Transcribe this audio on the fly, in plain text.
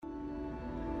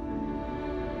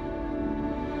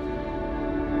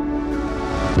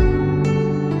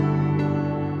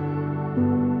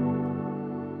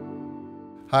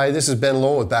Hi, this is Ben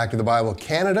Lowell with Back to the Bible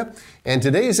Canada, and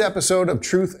today's episode of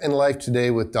Truth and Life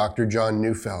Today with Dr. John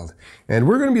Neufeld. And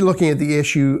we're going to be looking at the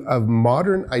issue of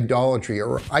modern idolatry,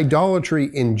 or idolatry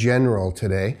in general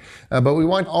today. But we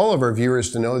want all of our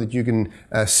viewers to know that you can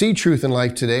see Truth and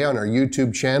Life Today on our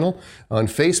YouTube channel, on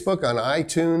Facebook, on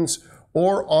iTunes,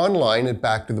 or online at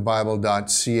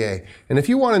backtothebible.ca. And if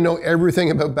you want to know everything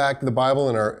about Back to the Bible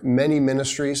and our many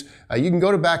ministries, you can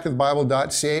go to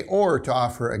backtothebible.ca or to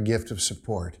offer a gift of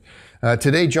support.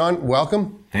 Today, John,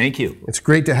 welcome. Thank you. It's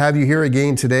great to have you here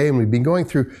again today, and we've been going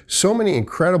through so many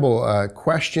incredible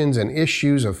questions and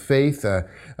issues of faith. A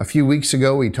few weeks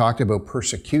ago, we talked about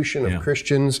persecution of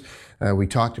Christians. We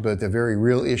talked about the very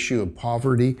real issue of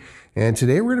poverty. And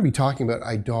today we're going to be talking about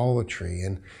idolatry.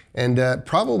 And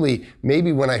probably,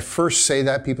 maybe when I first say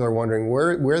that, people are wondering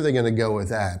where are they going to go with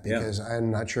that? Because I'm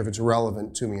not sure if it's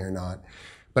relevant to me or not.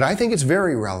 But I think it's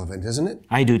very relevant, isn't it?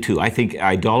 I do too. I think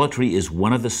idolatry is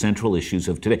one of the central issues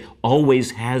of today.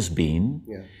 Always has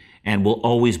been, and will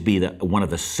always be one of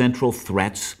the central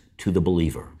threats to the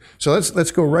believer. So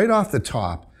let's go right off the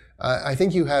top. I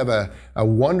think you have a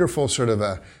wonderful sort of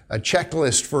a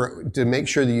checklist to make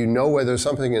sure that you know whether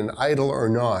something is an idol or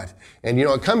not. And you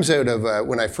know, it comes out of,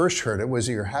 when I first heard it, was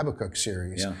your Habakkuk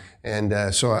series. Yeah.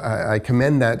 And so I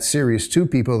commend that series to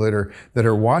people that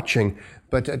are watching.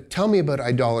 But tell me about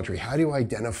idolatry. How do you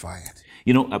identify it?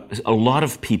 You know, a lot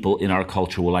of people in our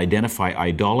culture will identify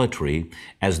idolatry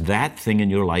as that thing in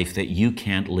your life that you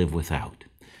can't live without.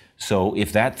 So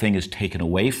if that thing is taken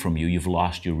away from you, you've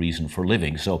lost your reason for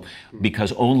living. So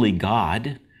because only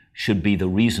God should be the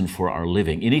reason for our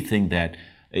living, anything that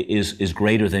is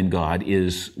greater than God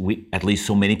at least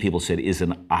so many people said, is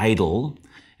an idol,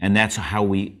 and that's how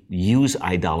we use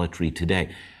idolatry today.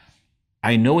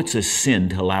 I know it's a sin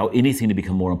to allow anything to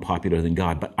become more unpopular than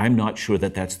God, but I'm not sure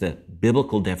that that's the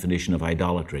biblical definition of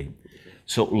idolatry.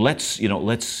 So let's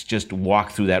just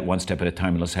walk through that one step at a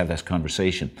time, and let's have this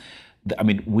conversation. I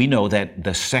mean, we know that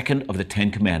the second of the 10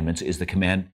 commandments is the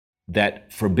command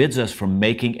that forbids us from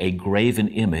making a graven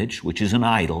image, which is an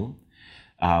idol,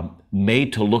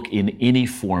 made to look in any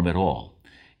form at all.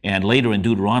 And later in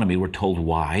Deuteronomy, we're told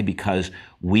why, because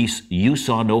you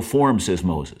saw no form, says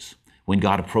Moses, when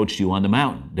God approached you on the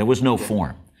mountain. There was no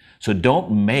form. So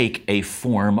don't make a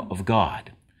form of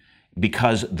God,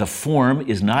 because the form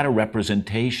is not a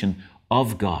representation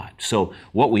of God. So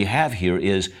what we have here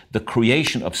is the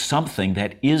creation of something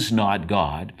that is not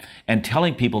God, and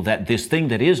telling people that this thing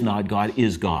that is not God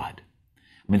is God.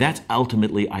 I mean, that's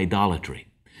ultimately idolatry.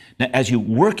 Now, as you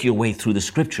work your way through the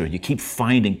scripture, you keep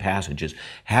finding passages.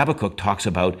 Habakkuk talks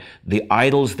about the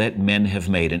idols that men have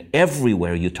made, and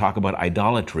everywhere you talk about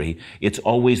idolatry, it's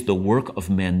always the work of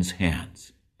men's hands.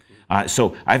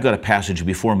 So I've got a passage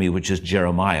before me, which is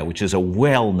Jeremiah, which is a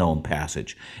well-known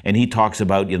passage. And he talks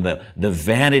about the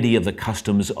vanity of the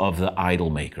customs of the idol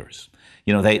makers.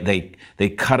 You know, they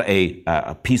cut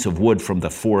a piece of wood from the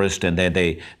forest, and then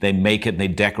they make it and they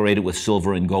decorate it with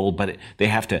silver and gold, but they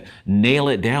have to nail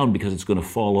it down because it's going to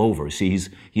fall over. See,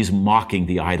 he's mocking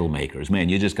the idol makers. Man,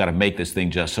 you just got to make this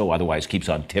thing just so, otherwise it keeps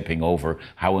on tipping over.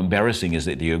 How embarrassing is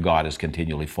it that your God is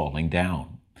continually falling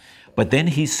down? But then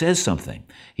he says something.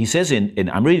 He says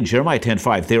I'm reading Jeremiah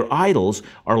 10:5, their idols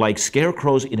are like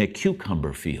scarecrows in a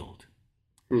cucumber field.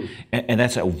 And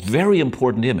that's a very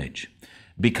important image,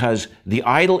 because the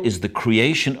idol is the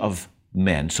creation of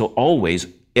men. So always,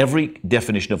 every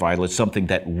definition of idol is something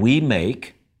that we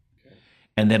make,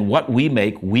 and then what we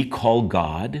make, we call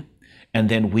God, and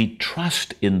then we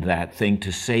trust in that thing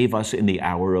to save us in the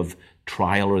hour of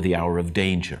trial or the hour of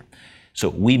danger. So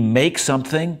we make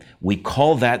something, we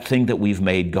call that thing that we've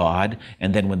made God,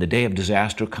 and then when the day of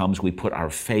disaster comes, we put our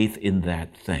faith in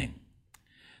that thing.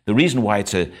 The reason why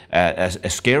it's a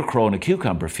scarecrow in a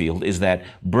cucumber field is that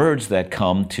birds that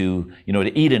come to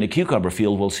eat in a cucumber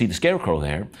field will see the scarecrow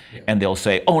there, and they'll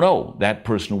say, oh no, that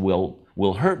person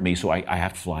will hurt me, so I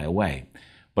have to fly away.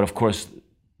 But of course,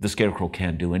 the scarecrow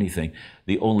can't do anything.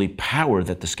 The only power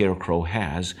that the scarecrow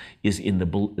has is in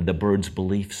the bird's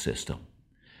belief system.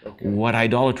 Okay. What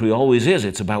idolatry always is,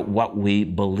 it's about what we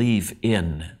believe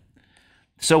in.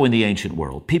 So in the ancient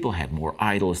world, people had more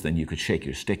idols than you could shake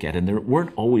your stick at, and they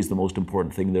weren't always the most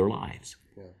important thing in their lives.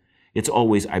 Yeah. It's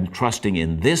always, I'm trusting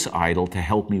in this idol to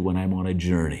help me when I'm on a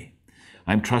journey.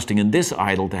 I'm trusting in this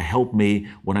idol to help me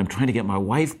when I'm trying to get my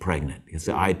wife pregnant. It's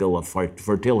the idol of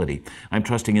fertility. I'm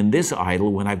trusting in this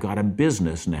idol when I've got a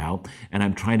business now and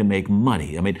I'm trying to make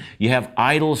money. I mean, you have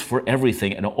idols for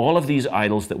everything, and all of these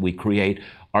idols that we create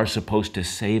are supposed to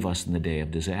save us in the day of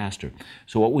disaster.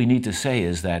 So what we need to say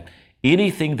is that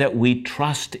Anything that we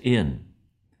trust in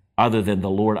other than the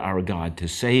Lord our God to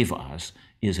save us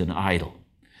is an idol.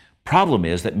 Problem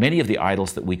is that many of the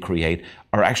idols that we create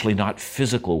are actually not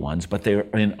physical ones, but they're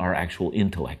in our actual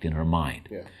intellect, in our mind.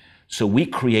 Yeah. So we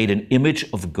create an image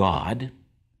of God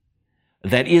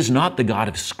that is not the God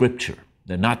of Scripture.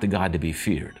 They're not the God to be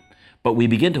feared. But we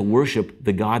begin to worship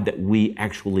the God that we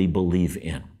actually believe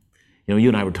in. You know, you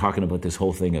and I were talking about this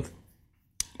whole thing of,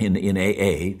 in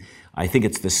AA, I think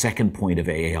it's the second point of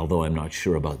AA, although I'm not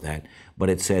sure about that, but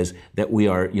it says that we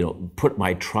are, put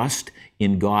my trust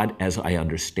in God as I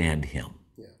understand Him.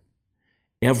 Yeah.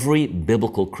 Every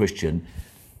biblical Christian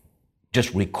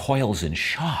just recoils in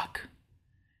shock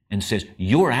and says,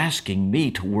 you're asking me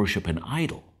to worship an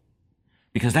idol.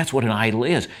 Because that's what an idol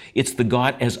is. It's the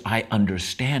God as I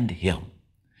understand Him.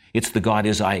 It's the God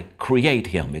as I create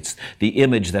Him. It's the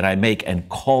image that I make and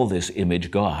call this image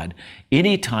God.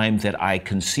 Any time that I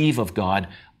conceive of God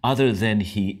other than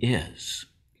He is,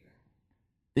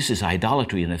 this is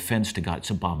idolatry, an offense to God. It's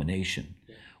abomination.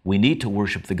 We need to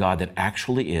worship the God that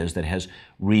actually is, that has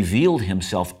revealed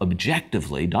Himself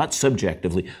objectively, not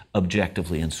subjectively,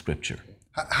 objectively in Scripture.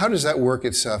 How does that work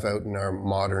itself out in our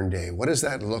modern day? What does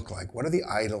that look like? What are the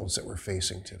idols that we're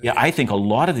facing today? Yeah, I think a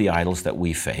lot of the idols that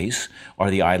we face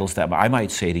are the idols that I might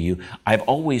say to you, I've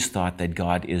always thought that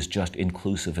God is just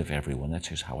inclusive of everyone. That's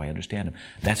just how I understand Him.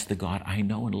 That's the God I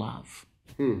know and love.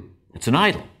 It's an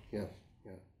idol. Yeah.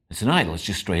 It's an idol. It's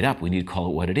just straight up. We need to call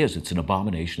it what it is. It's an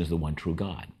abomination of the one true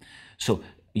God. So,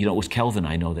 it was Calvin,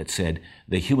 I know, that said,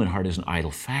 the human heart is an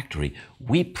idol factory.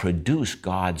 We produce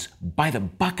gods by the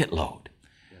bucket load.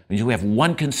 We have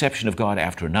one conception of God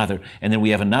after another, and then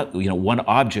we have another, one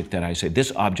object that I say,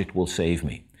 this object will save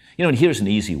me. And here's an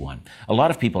easy one. A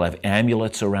lot of people have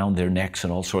amulets around their necks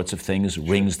and all sorts of things,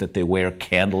 rings that they wear,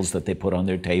 candles that they put on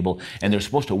their table, and they're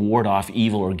supposed to ward off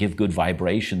evil or give good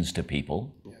vibrations to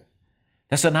people. Yeah.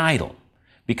 That's an idol,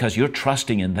 because you're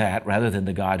trusting in that rather than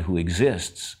the God who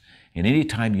exists. And any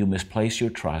time you misplace your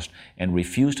trust and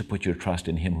refuse to put your trust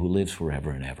in Him who lives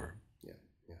forever and ever,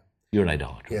 you're an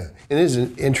idolater. Yeah, it is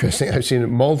interesting. I've seen it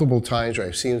multiple times where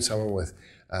I've seen someone with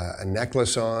a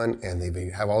necklace on, and they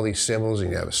have all these symbols, and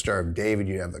you have a Star of David,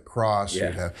 you have the cross, you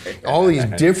have all these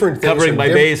different things. Covering my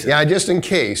bases. Yeah, just in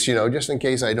case, just in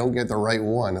case I don't get the right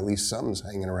one, at least something's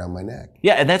hanging around my neck.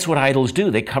 Yeah, and that's what idols do.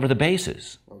 They cover the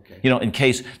bases. Okay. In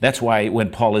case, that's why when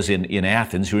Paul is in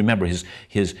Athens, you remember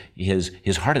his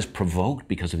heart is provoked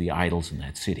because of the idols in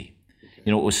that city.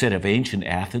 It was said of ancient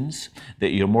Athens that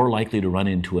you're more likely to run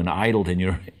into an idol than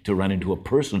you're to run into a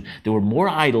person. There were more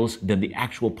idols than the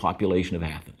actual population of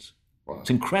Athens. Wow.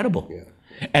 It's incredible.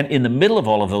 Yeah. And in the middle of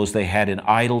all of those, they had an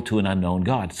idol to an unknown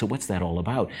God. So what's that all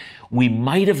about? We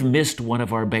might have missed one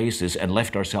of our bases and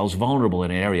left ourselves vulnerable in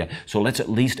an area. So let's at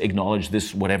least acknowledge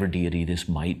this, whatever deity this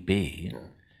might be. Yeah.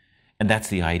 And that's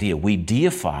the idea. We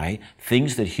deify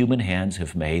things that human hands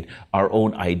have made, our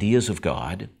own ideas of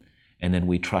God, and then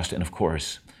we trust. And of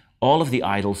course, all of the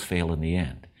idols fail in the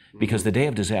end, because the day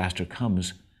of disaster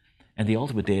comes, and the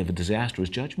ultimate day of a disaster is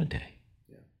Judgment Day.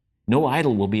 Yeah. No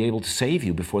idol will be able to save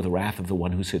you before the wrath of the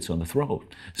one who sits on the throne.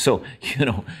 So,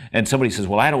 and somebody says,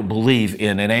 well, I don't believe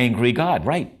in an angry God.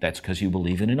 Right, that's because you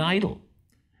believe in an idol.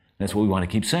 That's what we want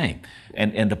to keep saying.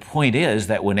 And the point is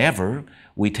that whenever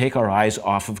we take our eyes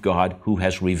off of God, who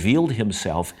has revealed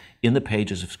Himself in the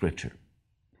pages of Scripture.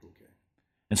 Okay.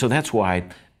 And so that's why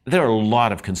there are a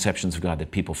lot of conceptions of God that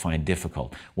people find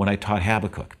difficult. When I taught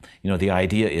Habakkuk, the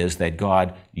idea is that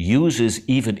God uses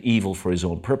even evil for His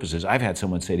own purposes. I've had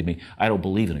someone say to me, I don't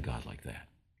believe in a God like that.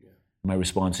 Yeah. My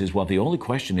response is, well, the only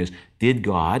question is, did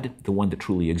God, the one that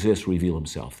truly exists, reveal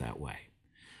Himself that way?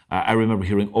 I remember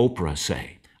hearing Oprah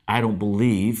say, I don't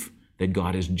believe that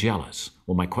God is jealous.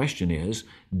 Well, my question is,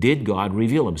 did God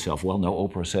reveal Himself? Well, no,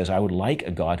 Oprah says, I would like a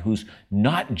God who's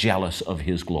not jealous of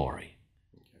His glory.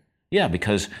 Yeah,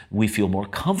 because we feel more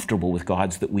comfortable with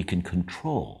gods that we can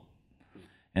control.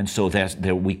 And so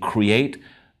we create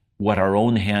what our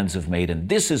own hands have made, and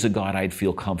this is a God I'd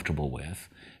feel comfortable with.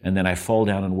 And then I fall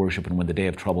down and worship, and when the day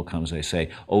of trouble comes, I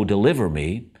say, oh, deliver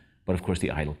me. But of course,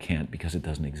 the idol can't, because it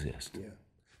doesn't exist. Yeah.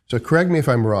 So correct me if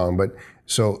I'm wrong, but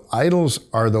so idols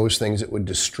are those things that would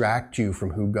distract you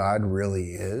from who God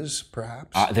really is,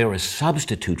 perhaps? They're a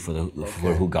substitute for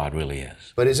who God really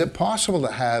is. But is it possible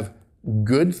to have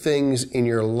good things in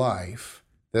your life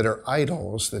that are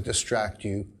idols that distract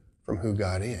you from who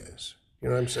God is? You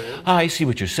know what I'm saying? I see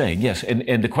what you're saying, yes.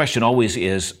 And the question always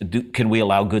is, can we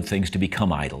allow good things to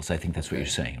become idols? I think that's what you're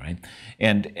saying, right?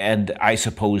 And I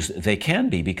suppose they can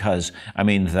be, because,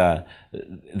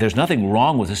 there's nothing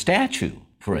wrong with a statue,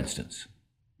 for instance.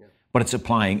 Yeah. But it's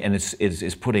applying, and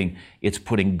it's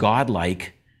putting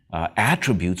godlike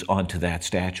attributes onto that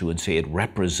statue and say it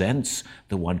represents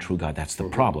the one true God. That's the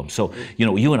problem. So,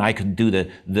 you and I could do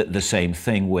the same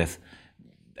thing with,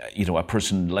 a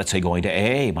person, let's say, going to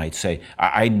AA might say,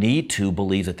 I need to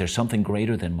believe that there's something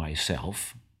greater than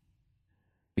myself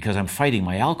because I'm fighting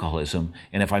my alcoholism,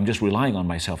 and if I'm just relying on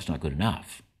myself, it's not good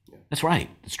enough. Yeah. That's right.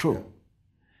 It's true. Yeah.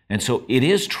 And so it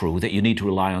is true that you need to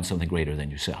rely on something greater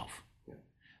than yourself.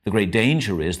 The great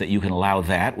danger is that you can allow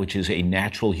that, which is a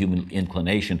natural human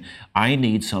inclination. I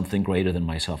need something greater than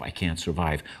myself. I can't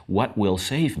survive. What will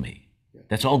save me?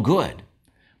 That's all good.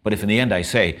 But if in the end I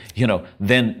say,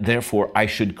 then therefore I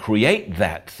should create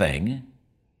that thing,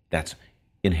 that's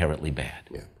inherently bad.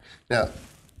 Yeah. Now,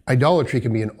 idolatry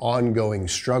can be an ongoing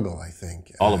struggle, I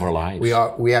think. All of our lives.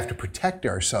 We have to protect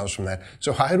ourselves from that.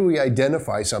 So how do we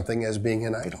identify something as being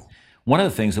an idol? One of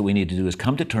the things that we need to do is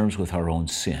come to terms with our own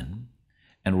sin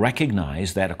and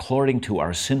recognize that according to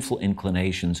our sinful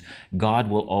inclinations, God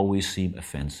will always seem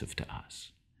offensive to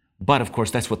us. But of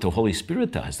course, that's what the Holy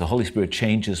Spirit does. The Holy Spirit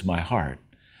changes my heart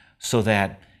so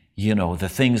that, the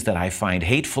things that I find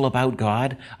hateful about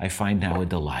God, I find now a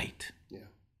delight. Yeah.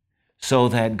 So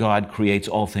that God creates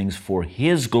all things for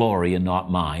His glory and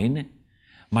not mine.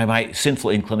 My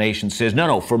sinful inclination says,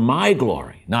 no, for my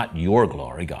glory, not your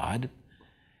glory, God.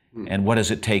 And what does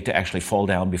it take to actually fall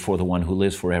down before the one who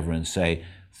lives forever and say,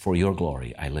 for your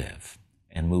glory I live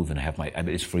and move and have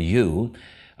it's for you.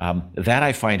 That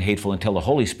I find hateful until the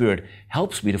Holy Spirit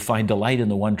helps me to find delight in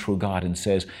the one true God and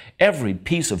says, every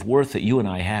piece of worth that you and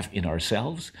I have in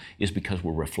ourselves is because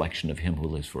we're a reflection of Him who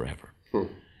lives forever.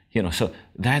 So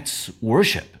that's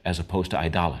worship as opposed to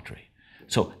idolatry.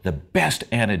 So the best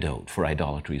antidote for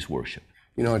idolatry is worship.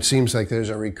 It seems like there's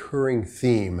a recurring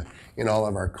theme in all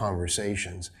of our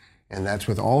conversations. And that's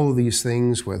with all of these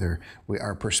things, whether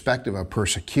our perspective of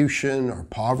persecution or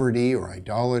poverty or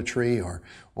idolatry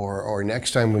or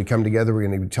next time we come together, we're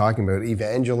going to be talking about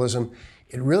evangelism.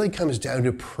 It really comes down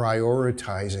to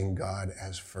prioritizing God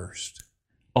as first.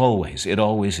 Always. It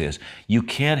always is. You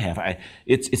can't have,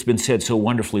 it's been said so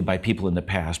wonderfully by people in the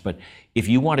past, but if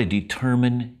you want to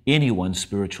determine anyone's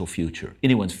spiritual future,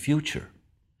 anyone's future,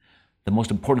 the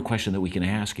most important question that we can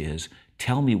ask is,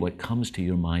 tell me what comes to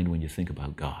your mind when you think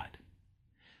about God.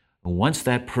 Once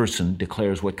that person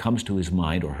declares what comes to his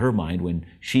mind or her mind when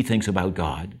she thinks about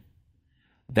God,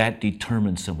 that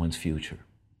determines someone's future.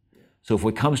 So if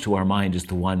what comes to our mind is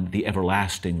the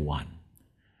everlasting one,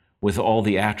 with all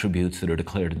the attributes that are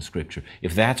declared in Scripture,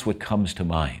 if that's what comes to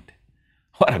mind,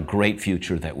 what a great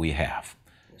future that we have.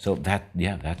 So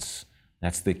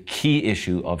that's the key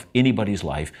issue of anybody's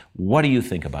life. What do you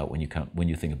think about when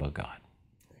you think about God?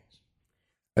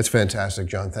 That's fantastic,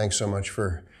 John. Thanks so much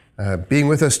for being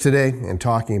with us today and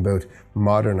talking about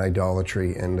modern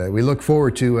idolatry. And we look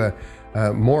forward to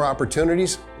more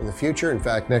opportunities in the future. In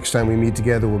fact, next time we meet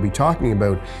together, we'll be talking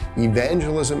about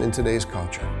evangelism in today's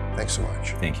culture. Thanks so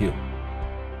much. Thank you.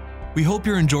 We hope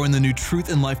you're enjoying the new Truth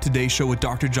and Life Today show with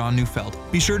Dr. John Neufeld.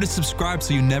 Be sure to subscribe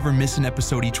so you never miss an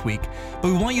episode each week.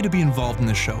 But we want you to be involved in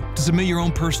the show. To submit your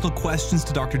own personal questions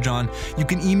to Dr. John, you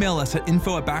can email us at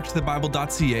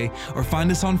info@backtothebible.ca or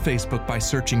find us on Facebook by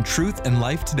searching Truth and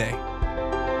Life Today.